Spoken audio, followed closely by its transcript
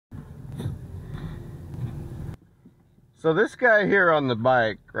So this guy here on the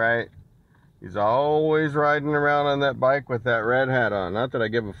bike, right? He's always riding around on that bike with that red hat on. Not that I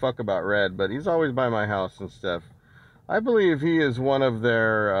give a fuck about red, but he's always by my house and stuff. I believe he is one of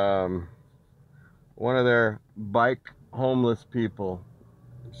their bike homeless people.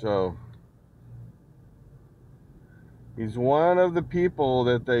 So he's one of the people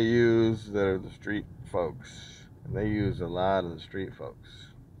that they use that are the street folks. And they use a lot of the street folks.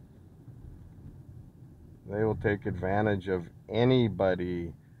 They will take advantage of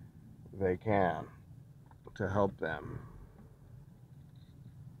anybody they can to help them.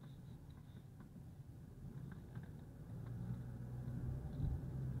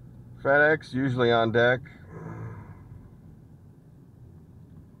 FedEx usually on deck.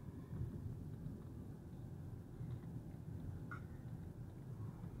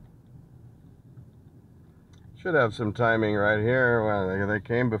 Should have some timing right here. Well, they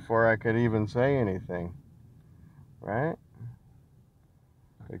came before I could even say anything. Right?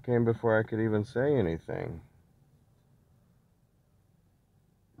 They came before I could even say anything.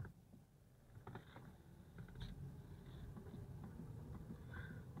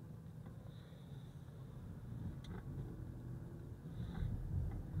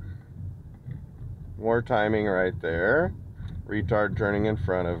 More timing right there. Retard turning in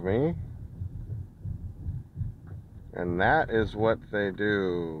front of me. And that is what they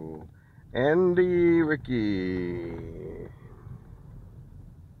do. Andy Ricky.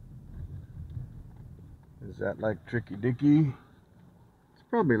 Is that like Tricky Dicky? It's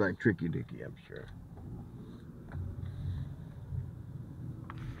probably like Tricky Dicky, I'm sure.